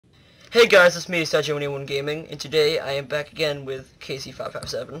Hey guys, it's me, Sagg8181 Gaming, and today I am back again with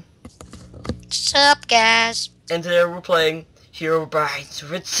Caissie557. What's up, guys? And today we're playing Herobrine's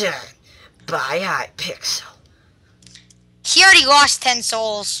Return by Hypixel. He already lost 10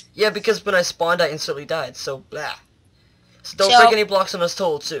 souls. Yeah, because when I spawned I instantly died, so blah. So don't break any blocks on this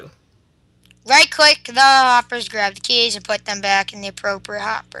toll too. Right-click the hoppers, grab the keys, and put them back in the appropriate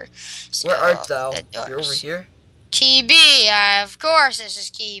hopper. So, Where art thou? You're over here? Key B, of course this is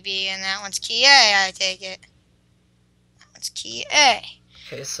key B, and that one's key A, I take it. That one's key A.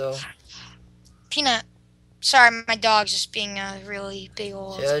 Okay, so... Peanut. Sorry, my dog's just being a really big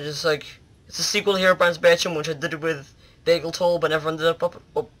old... Yeah, just like... It's a sequel to Herobrine's Mansion, which I did with Bagel Toll, but never ended up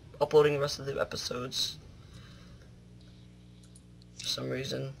uploading the rest of the episodes. For some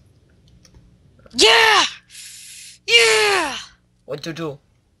reason. Yeah! Yeah! What'd you do?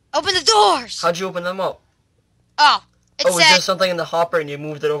 Open the doors! How'd you open them up? Oh, was there something in the hopper and you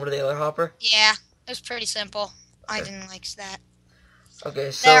moved it over to the other hopper? Yeah, it was pretty simple. Okay. I didn't like that.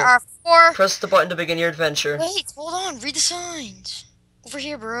 Okay, so there are 4... press the button to begin your adventure. Wait, hold on. Read the signs. Over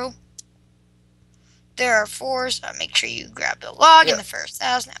here, bro. There are 4s. Make sure you grab the log in the first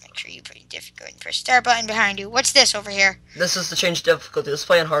 1,000. Make sure you put your difficulty and press start button behind you. What's this over here? This is to change difficulty. Let's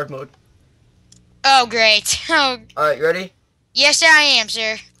play on hard mode. Oh, great. Oh. Alright, you ready? Yes, I am,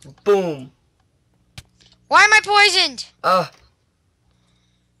 sir. Boom. Why am I poisoned?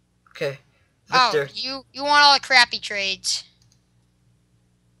 Okay. Victor. Oh, you want all the crappy trades.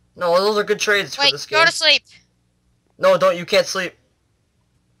 No, those are good trades for this game. Go to sleep. No, don't. You can't sleep.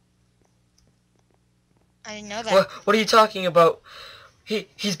 I didn't know that. What are you talking about?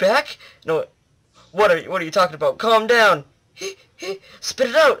 He's back? No. What are you talking about? Calm down.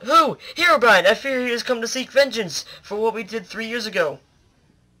 Spit it out. Who? Herobrine. I fear he has come to seek vengeance for what we did 3 years ago.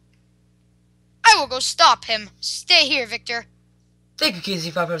 I will go stop him. Stay here, Victor. Thank you,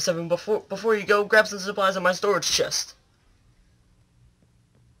 Caissie557. Before you go, grab some supplies on my storage chest.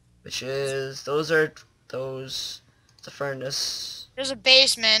 Which is... It's a furnace. There's a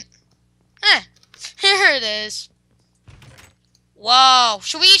basement. Here it is. Whoa.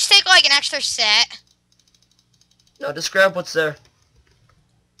 Should we each take, like, an extra set? No, just grab what's there.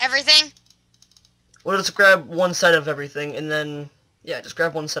 Everything? Well, just grab one set of everything, and then... Yeah, just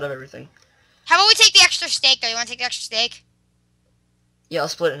grab one set of everything. How about we take the extra steak, though? You want to take the extra steak? Yeah, I'll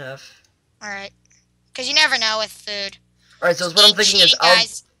split it in half. Alright. Because you never know with food. Alright, so what I'm thinking is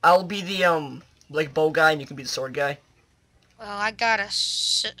I'll be the, like, bow guy, and you can be the sword guy. Well, I got a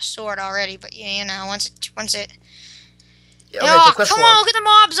sword already, but, you know, once it... Yeah, okay, come on, look at the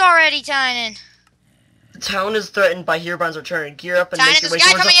mobs already, Tynan. The town is threatened by Herobrine's return. Gear up and Tynan, make your way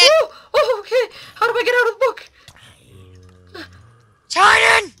there's a guy towards coming in. Oh, okay. How do I get out of the book?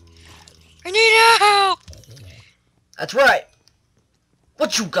 Tynan! I need help! That's right.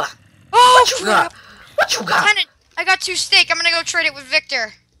 What you got? Oh, what you got? What you got? Tynan, I got 2 steak. I'm gonna go trade it with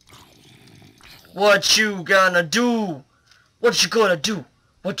Victor. What you gonna do? What you gonna do?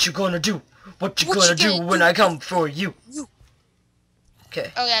 What you gonna do? What you gonna do when I come for you?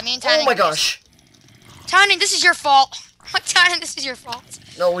 Okay. Oh yeah, me and Tynan. Oh my gosh. Tynan, this is your fault. Tynan, this is your fault.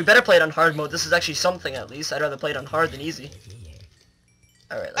 No, we better play it on hard mode. This is actually something at least. I'd rather play it on hard than easy.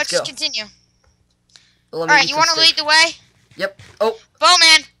 Alright, let's go. Continue. Well, alright, you want to lead the way? Yep. Oh.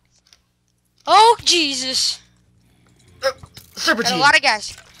 Bowman. Oh, Jesus. Serpentine. There's a lot of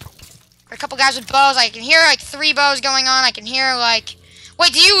guys. There are a couple guys with bows. I can hear like 3 bows going on. I can hear like...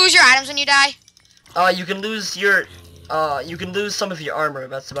 Wait, do you lose your items when you die? You can lose your... you can lose some of your armor.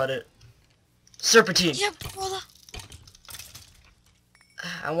 That's about it. Serpentine. Yeah, brother.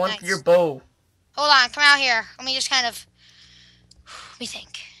 I want your bow. Hold on, come out here. Let me just kind of... Let me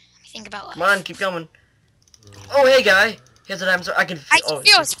think about life. Come on, keep coming. Oh, hey, guy. Here's a diamond sword. I can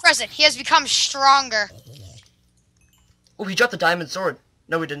feel his presence. He has become stronger. Oh, he dropped the diamond sword.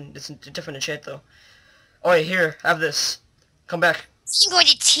 No, he didn't. It's a different enchant, though. Oh, yeah, here. Have this. Come back. I'm going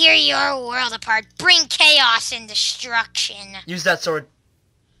to tear your world apart. Bring chaos and destruction. Use that sword.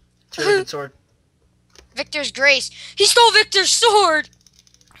 It's a really good sword. Victor's grace. He stole Victor's sword!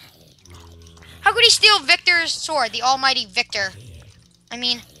 How could he steal Victor's sword? The almighty Victor. I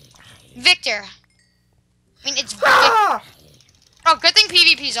mean, Victor. I mean, it's Victor. Oh, good thing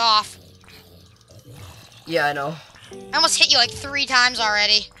PvP's off. Yeah, I know. I almost hit you like 3 times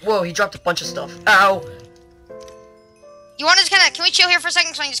already. Whoa, he dropped a bunch of stuff. Ow! You want to just kind of... Can we chill here for a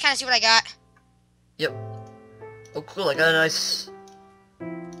second so I can just kind of see what I got? Yep. Oh, cool. I got a nice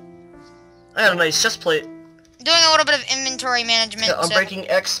chest plate. I'm doing a little bit of inventory management. Yeah, I'm breaking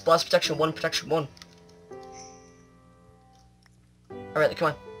X, blast protection 1, protection 1. Alright, come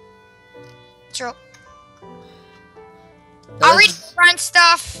on. True. I'll read front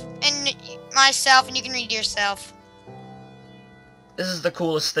stuff and myself, and you can read yourself. This is the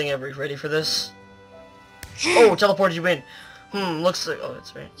coolest thing ever. Ready for this? Oh, teleported you in. Looks like... Oh,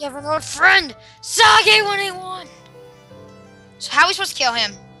 that's right. You have an old friend, Sagg8181. So how are we supposed to kill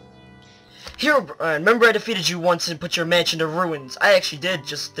him? Herobrine, remember I defeated you once and put your mansion to ruins. I actually did,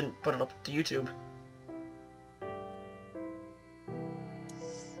 just didn't put it up to YouTube.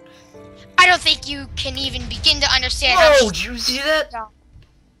 I don't think you can even begin to understand Whoa, did you see that? No.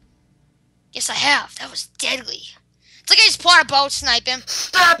 Yes, I have. That was deadly. It's like I just pulled out a bow to snipe him.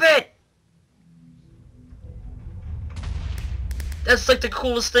 Stop it! That's like the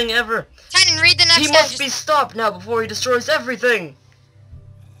coolest thing ever. Titan, read the next He guy. must be stopped now before he destroys everything.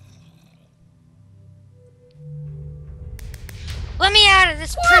 Let me out of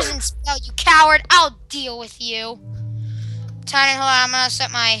this prison spell, you coward. I'll deal with you. Titan, hold on. I'm going to set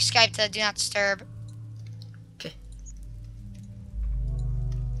my Skype to do not disturb. Okay.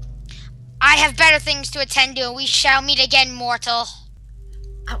 I have better things to attend to. We shall meet again, mortal.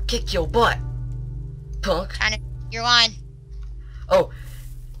 I'll kick your butt, punk. Titan, you're lying. Oh,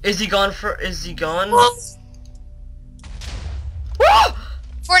 is he gone? For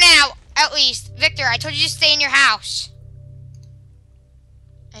now, at least. Victor, I told you to stay in your house.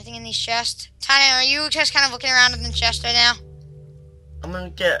 Anything in these chests? Titan, are you just kind of looking around in the chest right now? I'm gonna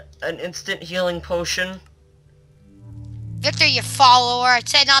get an instant healing potion. Victor, you follower. I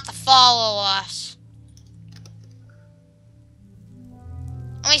said not to follow us.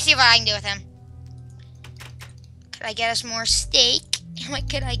 Let me see what I can do with him. Could I get us more steak?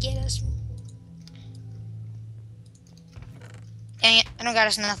 Could I get us... Dang it, I don't got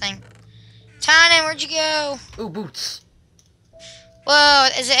us nothing. Titan, where'd you go? Ooh, boots. Whoa,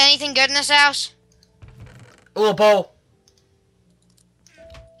 is there anything good in this house? Ooh, a bow.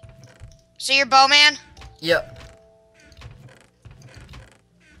 So you're bowman? Yep.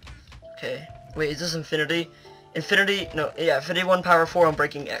 Okay. Wait, is this infinity? Infinity, no, yeah, infinity 1 power 4 on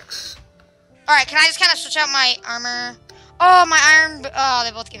breaking X. Alright, can I just kind of switch out my armor? Oh, my iron, oh,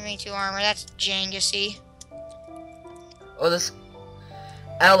 they both give me 2 armor. That's Jangusy. Oh, this...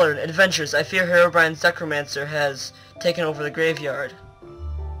 Allard, Adventures. I fear Herobrine's necromancer has taken over the graveyard.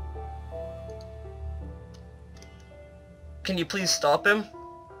 Can you please stop him?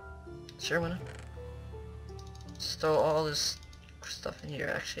 Sure, why not? Stole all this stuff in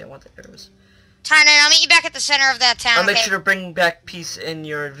here. Actually, I want the arrows. Titan, I'll meet you back at the center of that town. I'll make sure to bring back peace in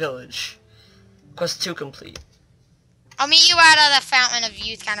your village. Quest 2 complete. I'll meet you out of the Fountain of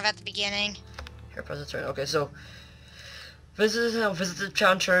Youth kind of at the beginning. Here, press the turn. Okay, so... Visit the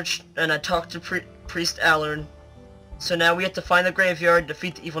town church, and I talked to Priest Allard. So now we have to find the graveyard,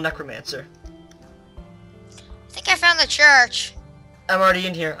 defeat the evil necromancer. I think I found the church. I'm already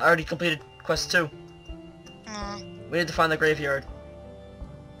in here. I already completed quest 2. We need to find the graveyard.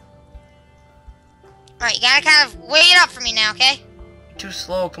 Alright, you gotta kind of wait up for me now, okay? You're too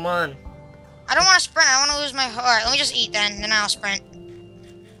slow, come on. I don't want to sprint. I want to lose my heart. Let me just eat then I'll sprint.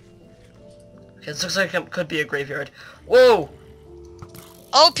 Okay, this looks like it could be a graveyard. Whoa!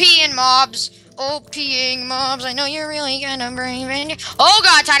 OPing mobs. OPing mobs. I know you're really gonna bring me. Oh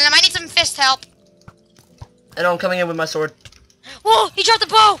god, Titan, I might need some fist help. I know, I'm coming in with my sword. Whoa, he dropped the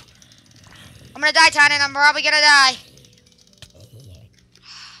bow! I'm gonna die, Titan. I'm probably gonna die.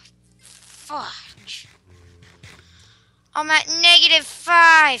 Fudge. I'm at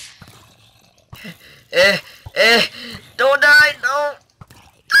 -5. Don't die, no!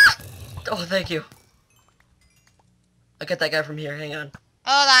 Oh, thank you. I'll get that guy from here, hang on.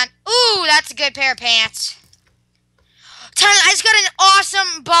 Hold on. Ooh, that's a good pair of pants. Titan, I just got an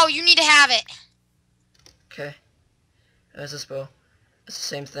awesome bow. You need to have it. Okay. There's this bow. It's the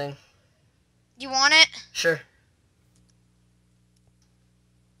same thing. You want it? Sure.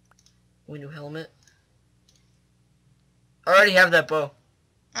 Ooh, new helmet. I already have that bow.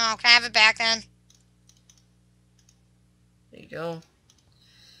 Oh, can I have it back then? There you go.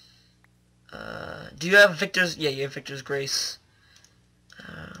 Do you have Victor's... Yeah, you have Victor's Grace.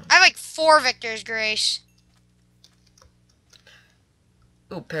 I have like 4 Victor's Grace.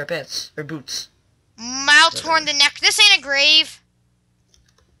 Ooh, pair of pants. Or boots. Maltorn the neck. This ain't a grave.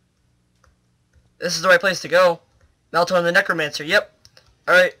 This is the right place to go. Maltorn the Necromancer, yep.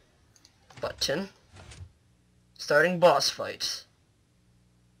 Alright. Button. Starting boss fight.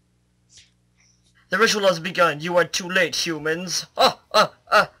 The ritual has begun. You are too late, humans.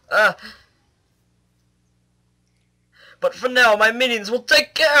 But for now, my minions will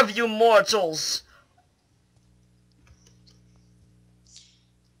take care of you mortals.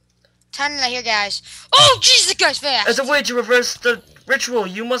 Time to here, guys. Oh, Jesus, this guy's fast. As a way to reverse the ritual,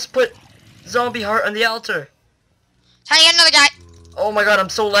 you must put zombie heart on the altar. Time to get another guy. Oh my god, I'm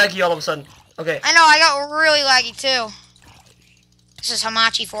so laggy all of a sudden. Okay. I know, I got really laggy too. This is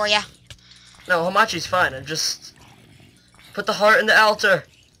Hamachi for ya. No, Hamachi's fine. I just put the heart in the altar.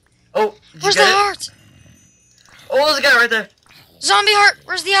 Oh, did Where's you the get it? heart? Oh, there's a guy right there. Zombie heart.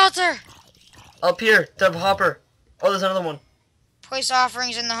 Where's the altar? Up here, the hopper. Oh, there's another one. Place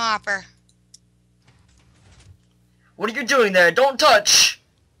offerings in the hopper. What are you doing there? Don't touch.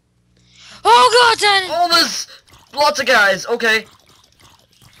 Oh god, Tannen! Oh, there's lots of guys. Okay.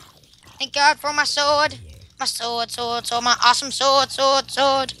 Thank God for my sword. My sword, my awesome sword.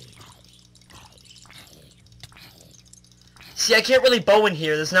 See, I can't really bow in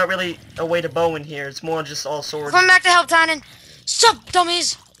here. There's not really a way to bow in here. It's more just all swords. Come back to help, Tannen. Sup,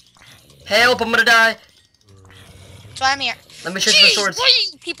 dummies? Help, I'm gonna die. So I'm here. Let me check the swords. Why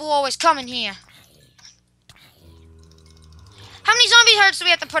do people always come in here? How many zombie hearts do we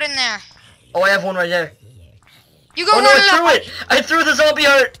have to put in there? Oh, I have one right there. You go Oh no, run I threw up. it! I threw the zombie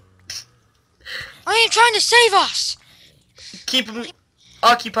heart! I am trying to save us. Keep him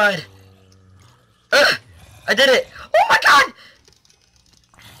occupied. I did it! Oh my god!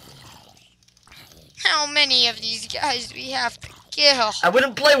 How many of these guys do we have to kill? I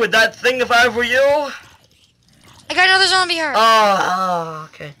wouldn't play with that thing if I were you. I got another zombie heart. Oh,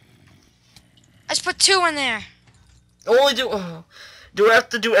 okay. I just put 2 in there. Only do I have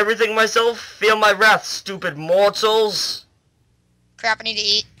to do everything myself? Feel my wrath, stupid mortals. Crap, I need to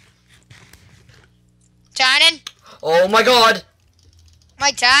eat. Tannen? Oh my god!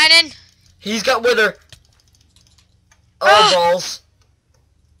 My Tannen? He's got wither. Oh, Ah! balls.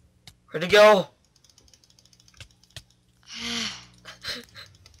 Where'd he go?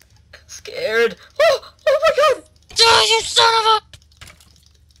 Scared. Oh my god! Die, you son of a...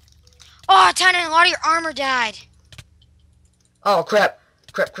 Oh, Tannen, a lot of your armor died. Oh crap.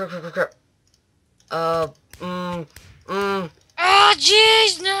 Crap. Oh,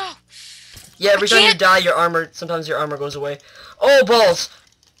 jeez, no. Yeah, every time you die, sometimes your armor goes away. Oh, balls!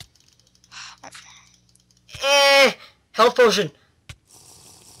 Health potion.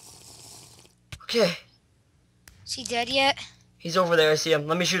 Okay. Is he dead yet? He's over there, I see him.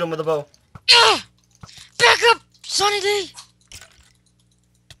 Let me shoot him with a bow. Back up, Sonny D!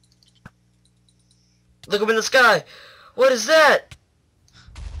 Look up in the sky. What is that?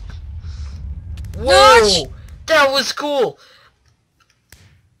 Whoa! Notch! That was cool!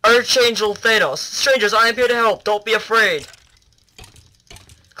 Archangel Thanos. Strangers, I am here to help. Don't be afraid.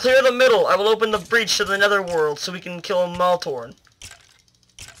 Clear the middle. I will open the breach to the netherworld so we can kill Maltorn.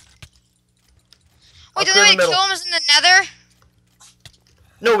 Wait, the way to kill him is in the nether?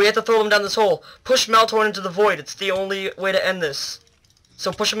 No, we have to throw him down this hole. Push Maltorn into the void. It's the only way to end this.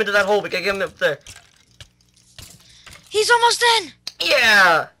 So push him into that hole. We can get him up there. He's almost in!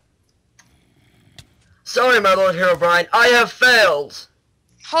 Yeah! Sorry, my Lord Herobrine. I have failed.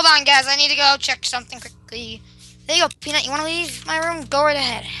 Hold on, guys. I need to go check something quickly. There you go, Peanut. You want to leave my room? Go right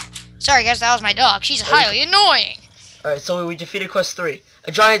ahead. Sorry, guys. That was my dog. She's highly annoying. Alright, so we defeated quest 3.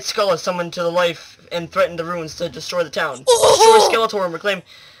 A giant skull is summoned to the life and threatened the ruins to destroy the town. Oh! Destroy Skeletor and reclaim...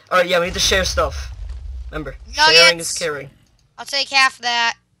 Alright, yeah, we need to share stuff. Remember, Nuggets. sharing is caring. I'll take half of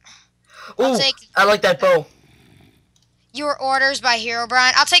that. Ooh, I like that bow. Your orders by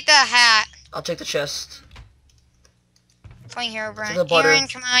Herobrine. I'll take the hat. I'll take the chest. Playing Herobrine. The butter. Aaron,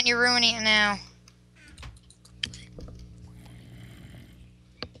 come on. You're ruining it now.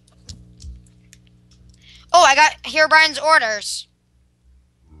 Oh, I got Herobrine's orders.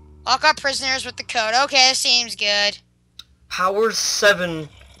 Lock up prisoners with the code. Okay, this seems good. Power 7,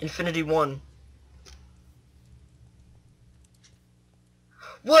 Infinity 1.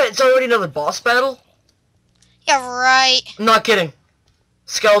 What? It's already another boss battle? Yeah, right. I'm not kidding.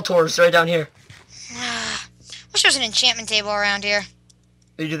 Skeletor's right down here. Wish there was an enchantment table around here.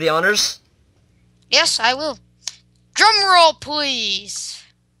 Will you do the honors? Yes, I will. Drum roll, please.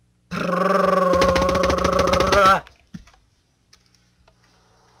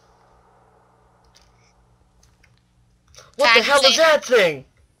 What the hell is that thing?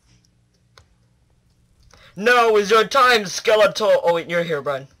 Now is your time, Skeletor. Oh wait, you're here,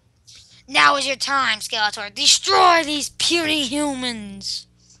 Brian. Now is your time, Skeletor. Destroy these puny humans.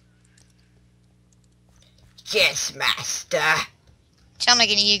 Yes, master. Sound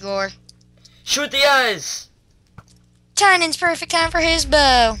like an Igor. Shoot the eyes. Tannen's perfect time for his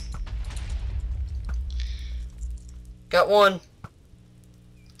bow. Got one.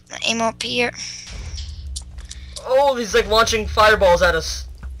 Aim up here. Oh, he's like launching fireballs at us.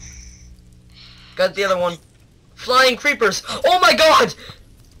 Got the other one. Flying creepers. Oh my god!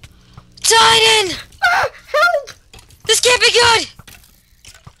 Tannen! Ah, help! This can't be good!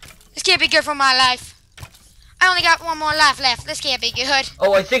 This can't be good for my life. I only got one more life left. This can't be good.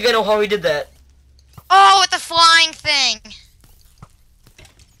 Oh, I think I know how he did that. Oh, with the flying thing.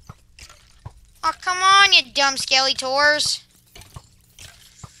 Oh, come on, you dumb Skeletors.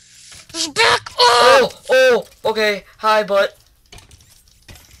 Back up! Oh, okay. Hi, butt.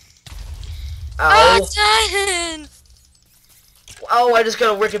 Oh, Ow. Titan! Oh, I just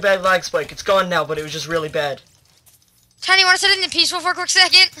got a wicked bad lag spike. It's gone now, but it was just really bad. Tiny, you want to sit in the peaceful for a quick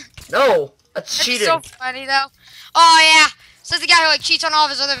second? No, that's That's cheating. so funny, though. Oh, yeah. Says the guy who, like, cheats on all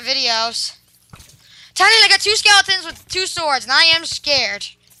of his other videos. Tiny, I got 2 skeletons with 2 swords, and I am scared.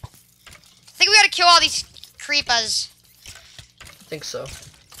 I think we gotta kill all these creepers. I think so.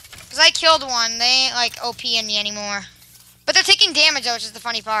 Because I killed one. They ain't, like, OP in me anymore. But they're taking damage, though, which is the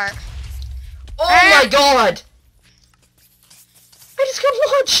funny part. Oh my god! I just got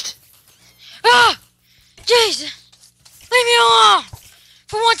launched! Ah! Jeez! Leave me alone!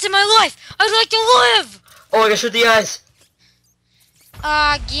 For once in my life, I'd like to live! Oh, I gotta shoot the eyes.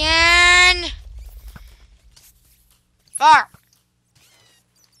 Again! Far.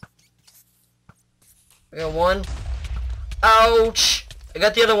 I got one. Ouch! I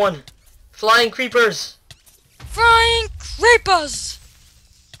got the other one. Flying creepers. Flying creepers!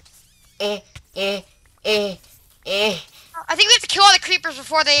 Eh. I think we have to kill all the creepers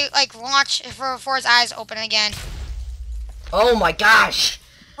before they, like, launch, before his eyes open again. Oh my gosh!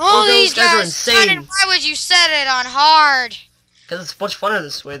 Oh, those these guys are guys, insane. Shannon, why would you set it on hard? Because it's much funner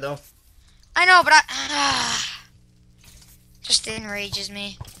this way, though. I know, but just enrages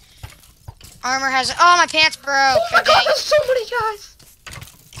me. Armor has... Oh, my pants broke. Oh my god, there's so many guys!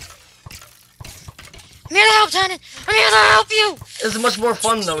 I'm here to help, Tynan. I'm here to help you. This is much more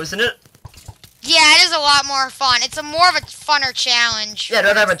fun, though, isn't it? Yeah, it is a lot more fun. It's a more of a funner challenge. Yeah, I'd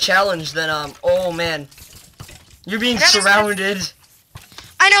rather have a challenge than, oh man. You're being surrounded.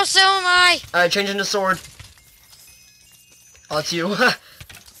 I know, so am I. Alright, changing the sword. Oh, it's you.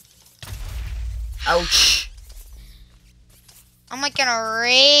 Ouch. I'm like gonna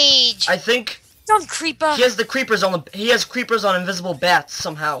rage. I think Dumb creeper. he has the creepers on he has creepers on invisible bats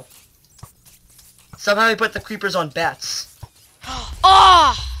somehow. Somehow he put the creepers on bats.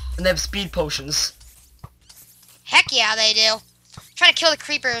 Oh! And they have speed potions. Heck yeah, they do. Trying to kill the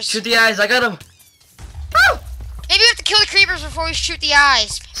creepers. Shoot the eyes, I got him. Oh! Maybe we have to kill the creepers before we shoot the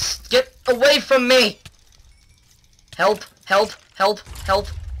eyes. Get away from me! Help, help, help, help.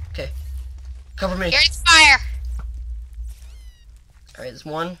 Okay. Cover me. Here's fire. Alright, there's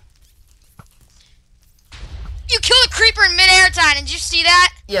one. You killed a creeper in mid-air, Titan. Did you see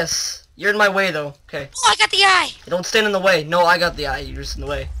that? Yes. You're in my way, though. Okay. Oh, I got the eye. Don't stand in the way. No, I got the eye. You're just in the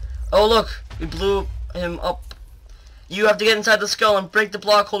way. Oh, look. We blew him up. You have to get inside the skull and break the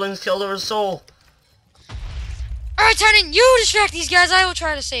block holding the Skeletor's soul. Alright, Titan, you distract these guys. I will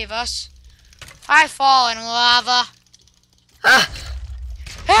try to save us. I fall in lava. Ah!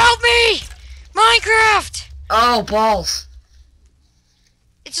 Help me! Minecraft! Oh, balls.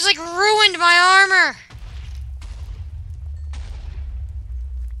 It just, like, ruined my armor.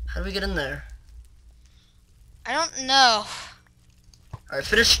 How do we get in there? I don't know. Alright,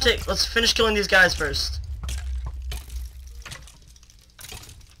 let's finish killing these guys first.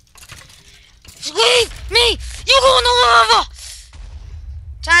 Leave me! You go in the lava!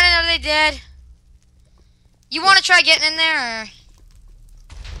 Titan, are they dead? You want to try getting in there, or...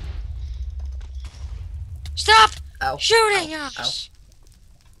 Stop Ow. shooting Ow. us!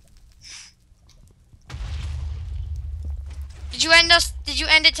 Did you end us? Did you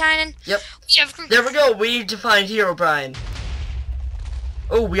end it, Tynan? Yep. There we go. We need to find Herobrine.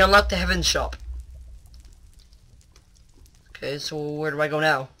 Oh, we unlocked the Heaven Shop. Okay, so where do I go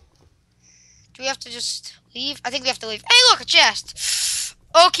now? Do we have to just leave? I think we have to leave. Hey, look, a chest.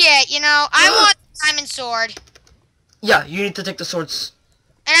 Okay, you know, I want the diamond sword. Yeah, you need to take the swords.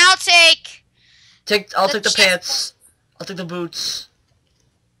 And I'll take... I'll take the pants. I'll take the boots.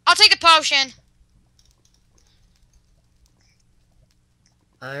 I'll take the potion.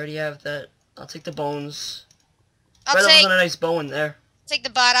 I already have that. I'll take the bones. I'll take a nice bow in there. the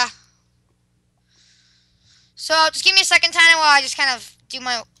butter. So, just give me a second, Tynan, while I just kind of do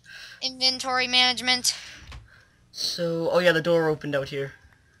my inventory management. So, oh yeah, the door opened out here.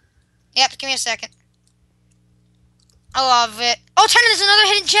 Yep, give me a second. I love it. Oh, Tynan, there's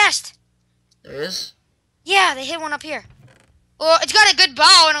another hidden chest. There is? Yeah, they hid one up here. Well, it's got a good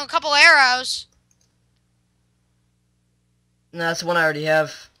bow and a couple arrows. No, that's the one I already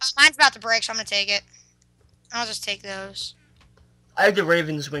have. Mine's about to break, so I'm going to take it. I'll just take those. I have the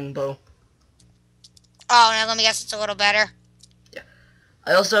Raven's Wing bow. Oh, now let me guess, it's a little better. Yeah.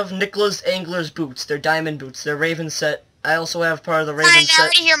 I also have Nicola's Angler's boots. They're diamond boots. They're Raven set. I also have part of the Raven I set.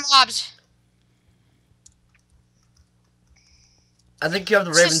 already hear mobs. I think you have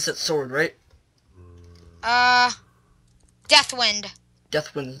the Raven set sword, right? Deathwind.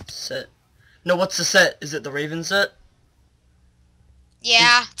 Deathwind set. No, what's the set? Is it the Raven set?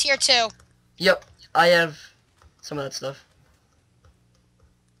 Yeah, tier 2. Yep, I have some of that stuff.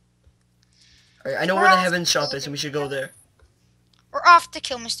 Alright, I know where the Heaven shop is, and we should go there. We're off to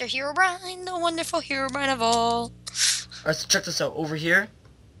kill Mr. Herobrine, the wonderful Herobrine of all. Alright, so check this out. Over here,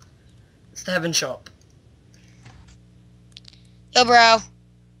 it's the Heaven shop. Yo, bro. Oh,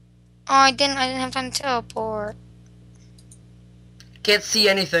 I didn't have time to teleport. Can't see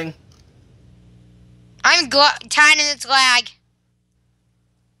anything. I'm tying in its lag.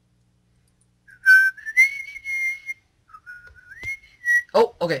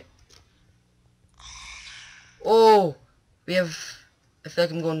 Oh, okay. Oh, we have... I feel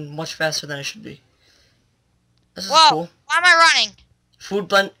like I'm going much faster than I should be. This is cool. Why am I running? Food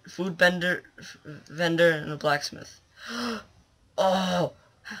vendor, and a blacksmith. Oh.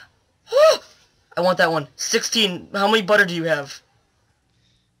 I want that one. 16. How many butter do you have?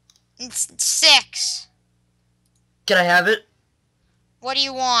 It's 6. Can I have it? What do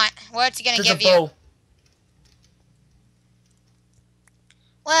you want? What's it gonna Just give a bow. you?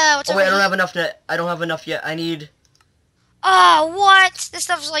 Well, what's oh wait, over I don't here? have enough yet. I don't have enough yet. I need... Oh, what? This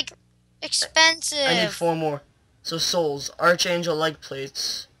stuff's like expensive. I need 4 more. So souls, archangel leg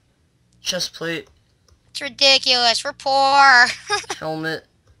plates, chest plate. It's ridiculous. We're poor. Helmet.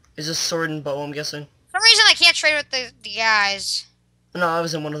 Is this sword and bow? I'm guessing. For some reason, I can't trade with the guys. No, I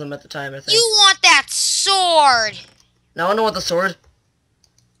was in one of them at the time. I think. You want that sword? No, I don't want the sword.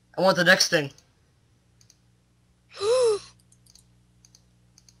 I want the next thing.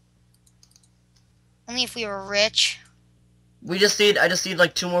 Only if we were rich. I just need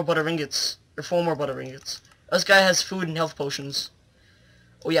like 2 more butter ingots. Or 4 more butter ingots. This guy has food and health potions.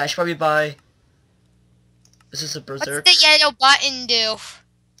 Oh yeah, I should probably buy... Is this a berserk? What's the yellow button do?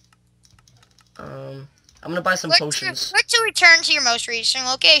 I'm gonna buy some potions. Click to return to your most recent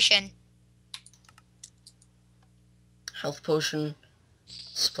location. Health potion.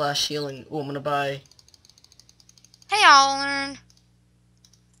 Splash healing. Oh, I'm gonna buy... Hey, Oliver.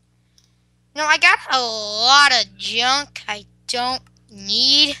 No, I got a lot of junk I don't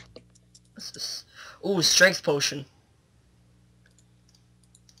need. What's this? Ooh, strength potion.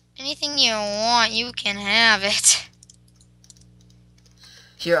 Anything you want, you can have it.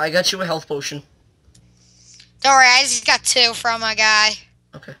 Here, I got you a health potion. Don't worry, I just got 2 from a guy.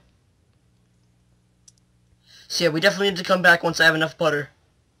 Okay. So yeah, we definitely need to come back once I have enough butter.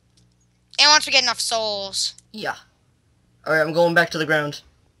 And once we get enough souls. Yeah. Alright, I'm going back to the ground.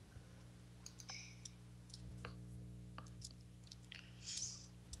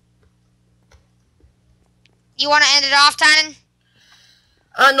 You want to end it off, Tynan?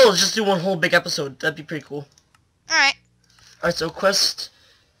 No, let's just do one whole big episode. That'd be pretty cool. Alright. Alright, so quest...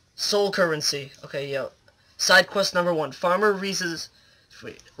 Soul currency. Okay, yeah. Side quest number 1. Farmer Reese's...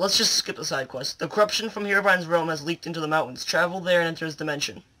 Wait, let's just skip the side quest. The corruption from Herobrine's realm has leaked into the mountains. Travel there and enter his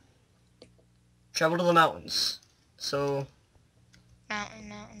dimension. Travel to the mountains. So...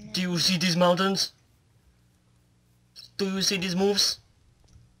 Mountain. Do you see these mountains? Do you see these moves?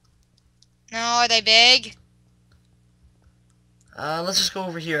 No, are they big? Let's just go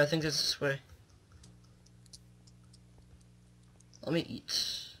over here. I think it's this way. Let me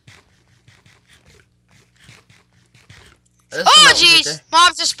eat. Oh, jeez!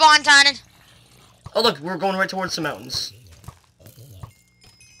 Mobs just spawned, Tynan. Oh, look, we're going right towards the mountains.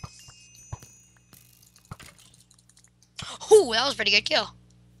 Ooh, that was a pretty good kill.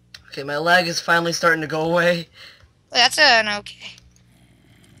 Okay, my lag is finally starting to go away. That's an okay.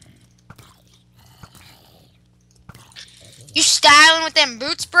 You styling with them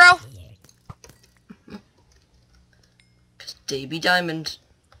boots, bro? Davy Diamond.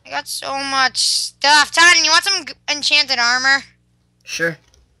 I got so much stuff. Tynan, you want some enchanted armor? Sure.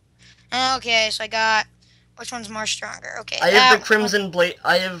 Okay, so I got... Which one's more stronger? Okay. I have the Crimson Blade.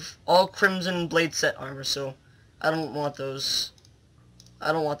 I have all Crimson Blade set armor, so I don't want those.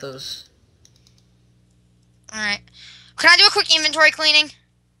 I don't want those. Alright. Can I do a quick inventory cleaning?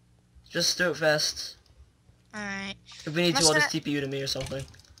 Just do it fast. Alright. If we need to, I'll just TP you to me or something.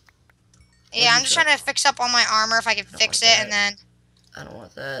 Yeah, I'm just trying to fix up all my armor if I can fix it, and then... I don't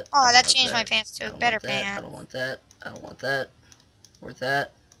want that. Oh, that changed my pants to a better pants. I don't want that. I don't want that. Or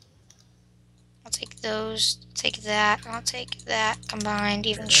that. I'll take those. Take that. I'll take that. Combined,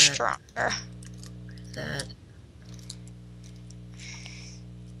 even stronger. That.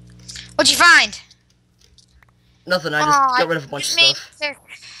 What'd you find? Nothing. I just got rid of a bunch of stuff.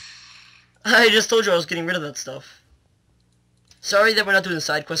 I just told you I was getting rid of that stuff. Sorry that we're not doing the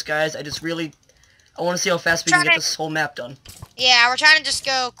side quest, guys. I just really I want to see how fast we can get Try to- this whole map done. Yeah, we're trying to just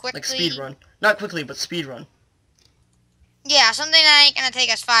go quickly. Like speed run. Not quickly, but speed run. Yeah, something that ain't gonna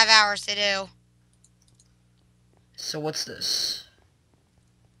take us 5 hours to do. So what's this?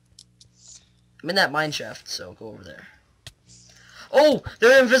 I'm in that mine shaft, so go over there. Oh,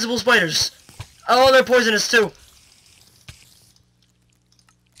 they're invisible spiders. Oh, they're poisonous too.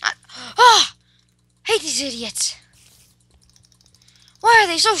 Oh! Hate these idiots. Why are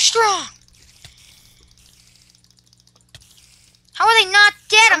they so strong? How are they not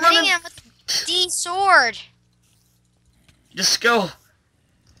dead? I'm hitting them with the D sword. Just go.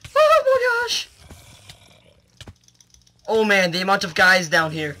 Oh my gosh. Oh man, the amount of guys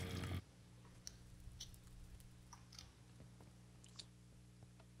down here.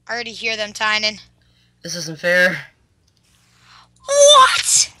 I already hear them Tynan. This isn't fair.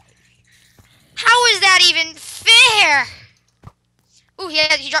 What? How is that even fair? Ooh,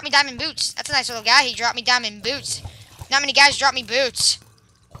 he dropped me diamond boots. That's a nice little guy. He dropped me diamond boots. Not many guys drop me boots.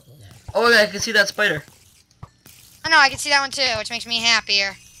 Oh yeah, I can see that spider. I know, I can see that one too, which makes me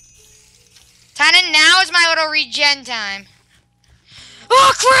happier. Tynan, now is my little regen time.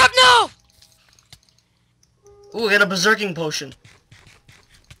 Oh crap, no! Ooh, I got a berserking potion.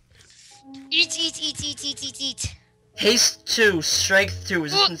 Eat, eat, eat, eat, eat, eat, eat. Haste 2, strength 2,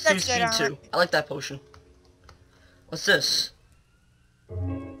 resistance 2, that's speed good, 2. I like that potion. What's this?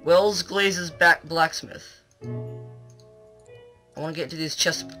 Wells Glazes back blacksmith. I want to get into these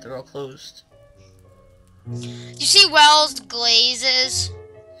chests, but they're all closed. You see Wells Glazes?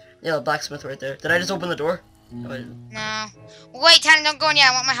 Yeah, the blacksmith right there. Did I just open the door? No, I didn't. No. Wait, Tynan, don't go in yet.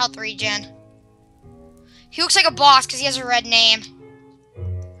 I want my health regen. He looks like a boss because he has a red name.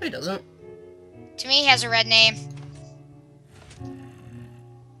 No, he doesn't. To me, he has a red name.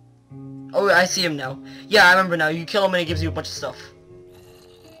 Oh, I see him now. Yeah, I remember now. You kill him and he gives you a bunch of stuff.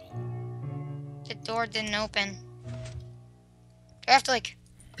 The door didn't open. Do I have to, like...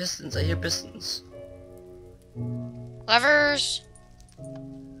 Pistons. I hear pistons. Levers?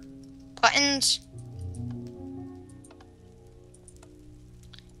 Buttons?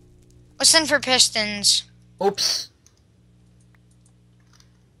 Listen for pistons. Oops.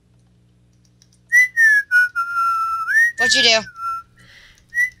 What'd you do?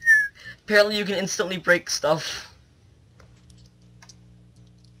 Apparently you can instantly break stuff.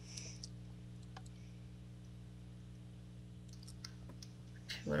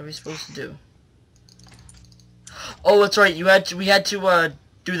 What are we supposed to do? Oh, that's right. We had to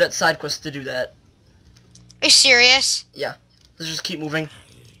do that side quest to do that. Are you serious? Yeah. Let's just keep moving.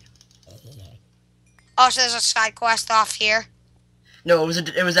 Oh, so there's a side quest off here. No, it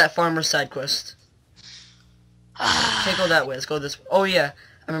was that farmer's side quest. Can't go that way. Let's go this way. Oh yeah,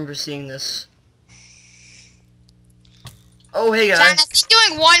 I remember seeing this. Oh hey guys. Tynan, I think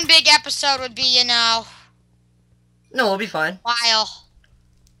doing one big episode would be, you know... No, we'll be fine. While.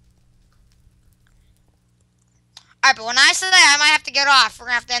 Alright, but when I say that, I might have to get off. We're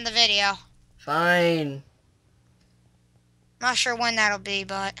gonna have to end the video. Fine. Not sure when that'll be,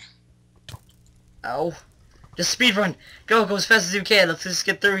 but... Ow. Just speed run. Go as fast as you can. Let's just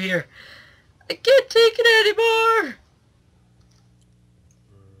get through here. I can't take it anymore.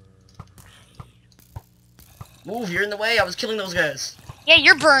 Move, you're in the way. I was killing those guys. Yeah,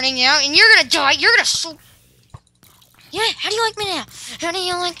 you're burning now, and you're gonna die. You're gonna Yeah, how do you like me now? How do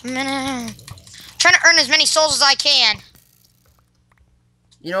you like me now? Trying to earn as many souls as I can.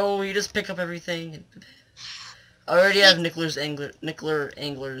 You know, you just pick up everything. I already have Nickler's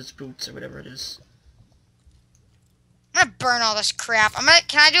Angler's boots or whatever it is. I'm gonna burn all this crap.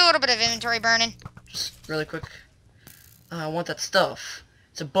 Can I do a little bit of inventory burning? Just really quick. I want that stuff.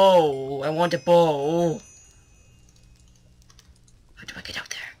 It's a bow. I want a bow. How do I get out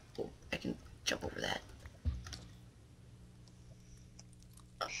there? Oh, I can jump over that.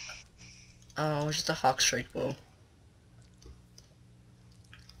 Oh, it's just a hawk strike bow.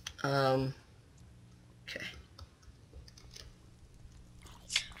 Okay.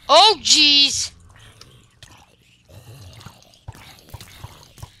 Oh, jeez.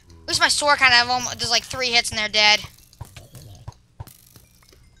 At least my sword kind of almost does like 3 hits and they're dead.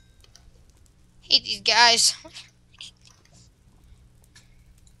 Hate these guys.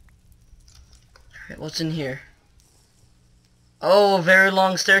 Alright, what's in here? Oh, a very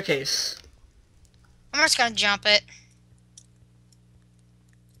long staircase. I'm just gonna jump it.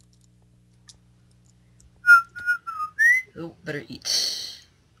 Oh, better eat.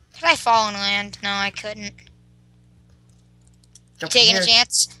 Could I fall and land? No, I couldn't. Jump Taking in a here.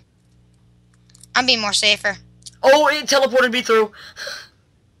 chance. I'm being more safer. Oh, it teleported me through.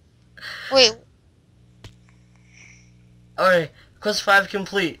 Wait. Alright, quest 5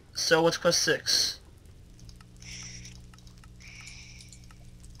 complete. So what's quest 6?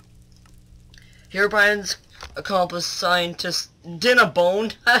 Herobrine's accomplice scientist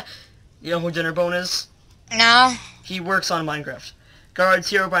Dinnerbone. You know who Dinnerbone is? No. He works on Minecraft.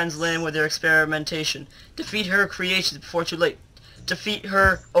 Guards Herobrine's land with their experimentation. Defeat her creations before too late. Defeat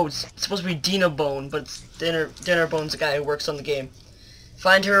her... Oh, it's supposed to be Dinnerbone, but it's Dinnerbone's the guy who works on the game.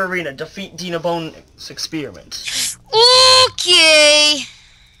 Find her arena. Defeat Dinnerbone's experiment. Okay.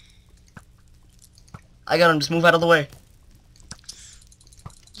 I got him. Just move out of the way.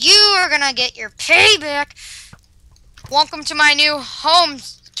 You are gonna get your payback. Welcome to my new home,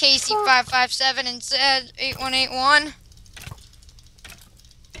 Caissie557 and Sagg8181.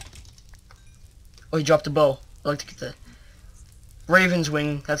 Oh, he dropped a bow. I'd like to get the Raven's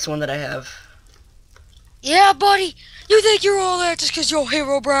Wing. That's the one that I have. Yeah, buddy. You think you're all that just because you're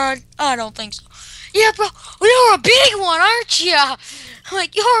Herobrine? I don't think so. Yeah, bro. You're a big one, aren't you?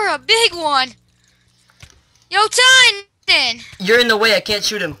 Like, you're a big one. Yo, Tynan. You're in the way. I can't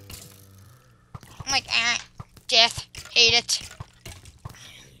shoot him. I'm like, death. Hate it.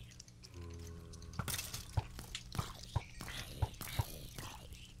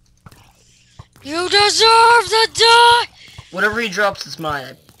 You deserve to die! Whatever he drops is mine.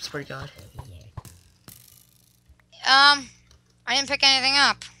 I swear to God. I didn't pick anything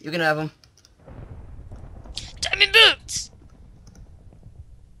up. You can have him. Diamond boots!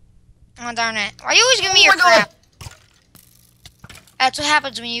 Oh, darn it. Why are you always giving me your crap? That's what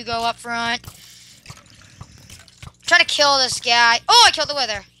happens when you go up front. I'm trying to kill this guy. Oh, I killed the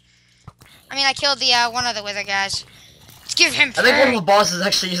wither. I mean, I killed the, one of the wither guys. Let's give him I think one of the bosses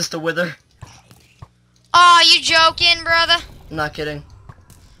actually used the wither. Oh, you joking, brother? I'm not kidding.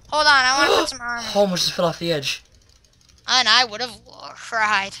 Hold on, I want to put some armor. Almost just fell off the edge. And I would have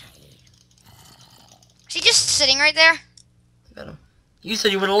cried. Is he just sitting right there? Got him. You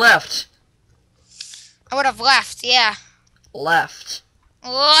said you would have left. I would have left, yeah. Left.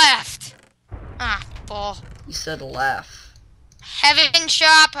 Left. Ah, bull. You said laugh. Heaven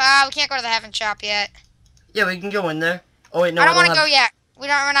shop. We can't go to the heaven shop yet. Yeah, we can go in there. Oh wait, no, I don't want to have... go yet. We're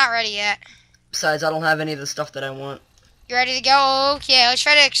not ready yet. Besides, I don't have any of the stuff that I want. You ready to go? Okay, let's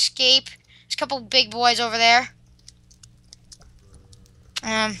try to escape. There's a couple big boys over there.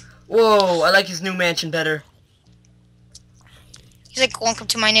 Whoa, I like his new mansion better. He's like, welcome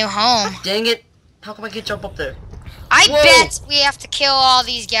to my new home. Dang it. How come I can't jump up there? I Whoa. bet we have to kill all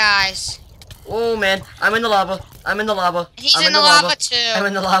these guys. Oh man, I'm in the lava. I'm in the lava. He's I'm in the lava too. I'm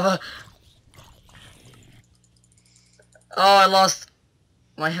in the lava. Oh, I lost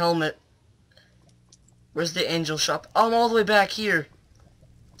my helmet. Where's the angel shop? Oh, I'm all the way back here.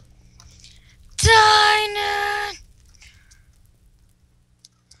 Tynan!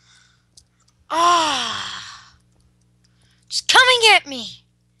 Ah! Just coming at me!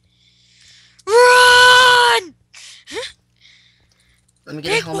 Run! Let me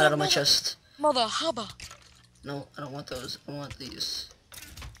get a helmet out of my chest. Mother hubba. No, I don't want those. I want these.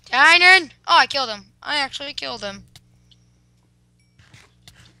 Tynan! Oh, I killed him. I actually killed him.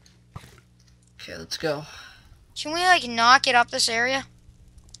 Okay, let's go. Can we, like, not get up this area?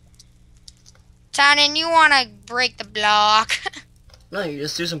 Tynan, you wanna break the block? No, you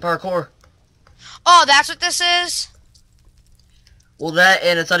just do some parkour. Oh, that's what this is? Well, that,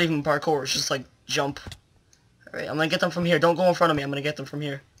 and it's not even parkour. It's just, like, jump. Alright, I'm gonna get them from here. Don't go in front of me. I'm gonna get them from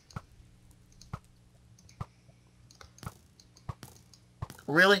here.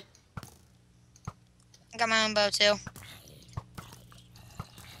 Really? I got my own bow, too.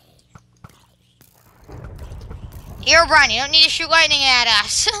 Herobrine, you don't need to shoot lightning at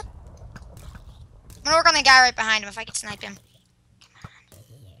us. I'm gonna work on the guy right behind him if I can snipe him.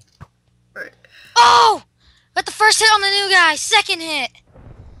 Right. Oh! Got the first hit on the new guy. Second hit.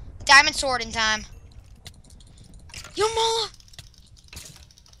 Diamond sword in time. Yo, Mola.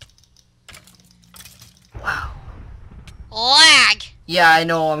 Wow. Lag. Yeah, I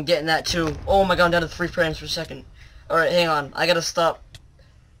know. I'm getting that too. Oh my god, I'm down to 3 frames per second. Alright, hang on. I gotta stop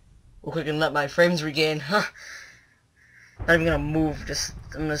real quick and let my frames regain. Huh. Not even gonna move.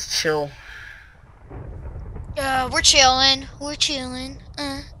 I'm gonna chill. We're chilling. We're chilling.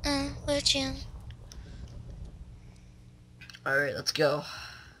 We're chilling. Alright, let's go.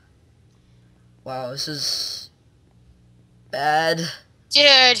 Wow, this is bad.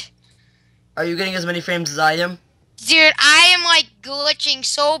 Dude. Are you getting as many frames as I am? Dude, I am, like, glitching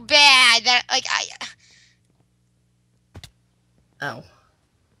so bad that, like, Ow. Do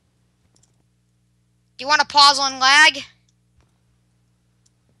you want to pause on lag?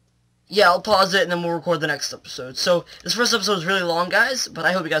 Yeah, I'll pause it and then we'll record the next episode. So, this first episode was really long, guys, but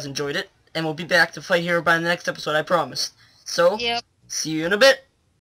I hope you guys enjoyed it. And we'll be back to fight Herobrine in the next episode, I promise. So, Yep. see you in a bit.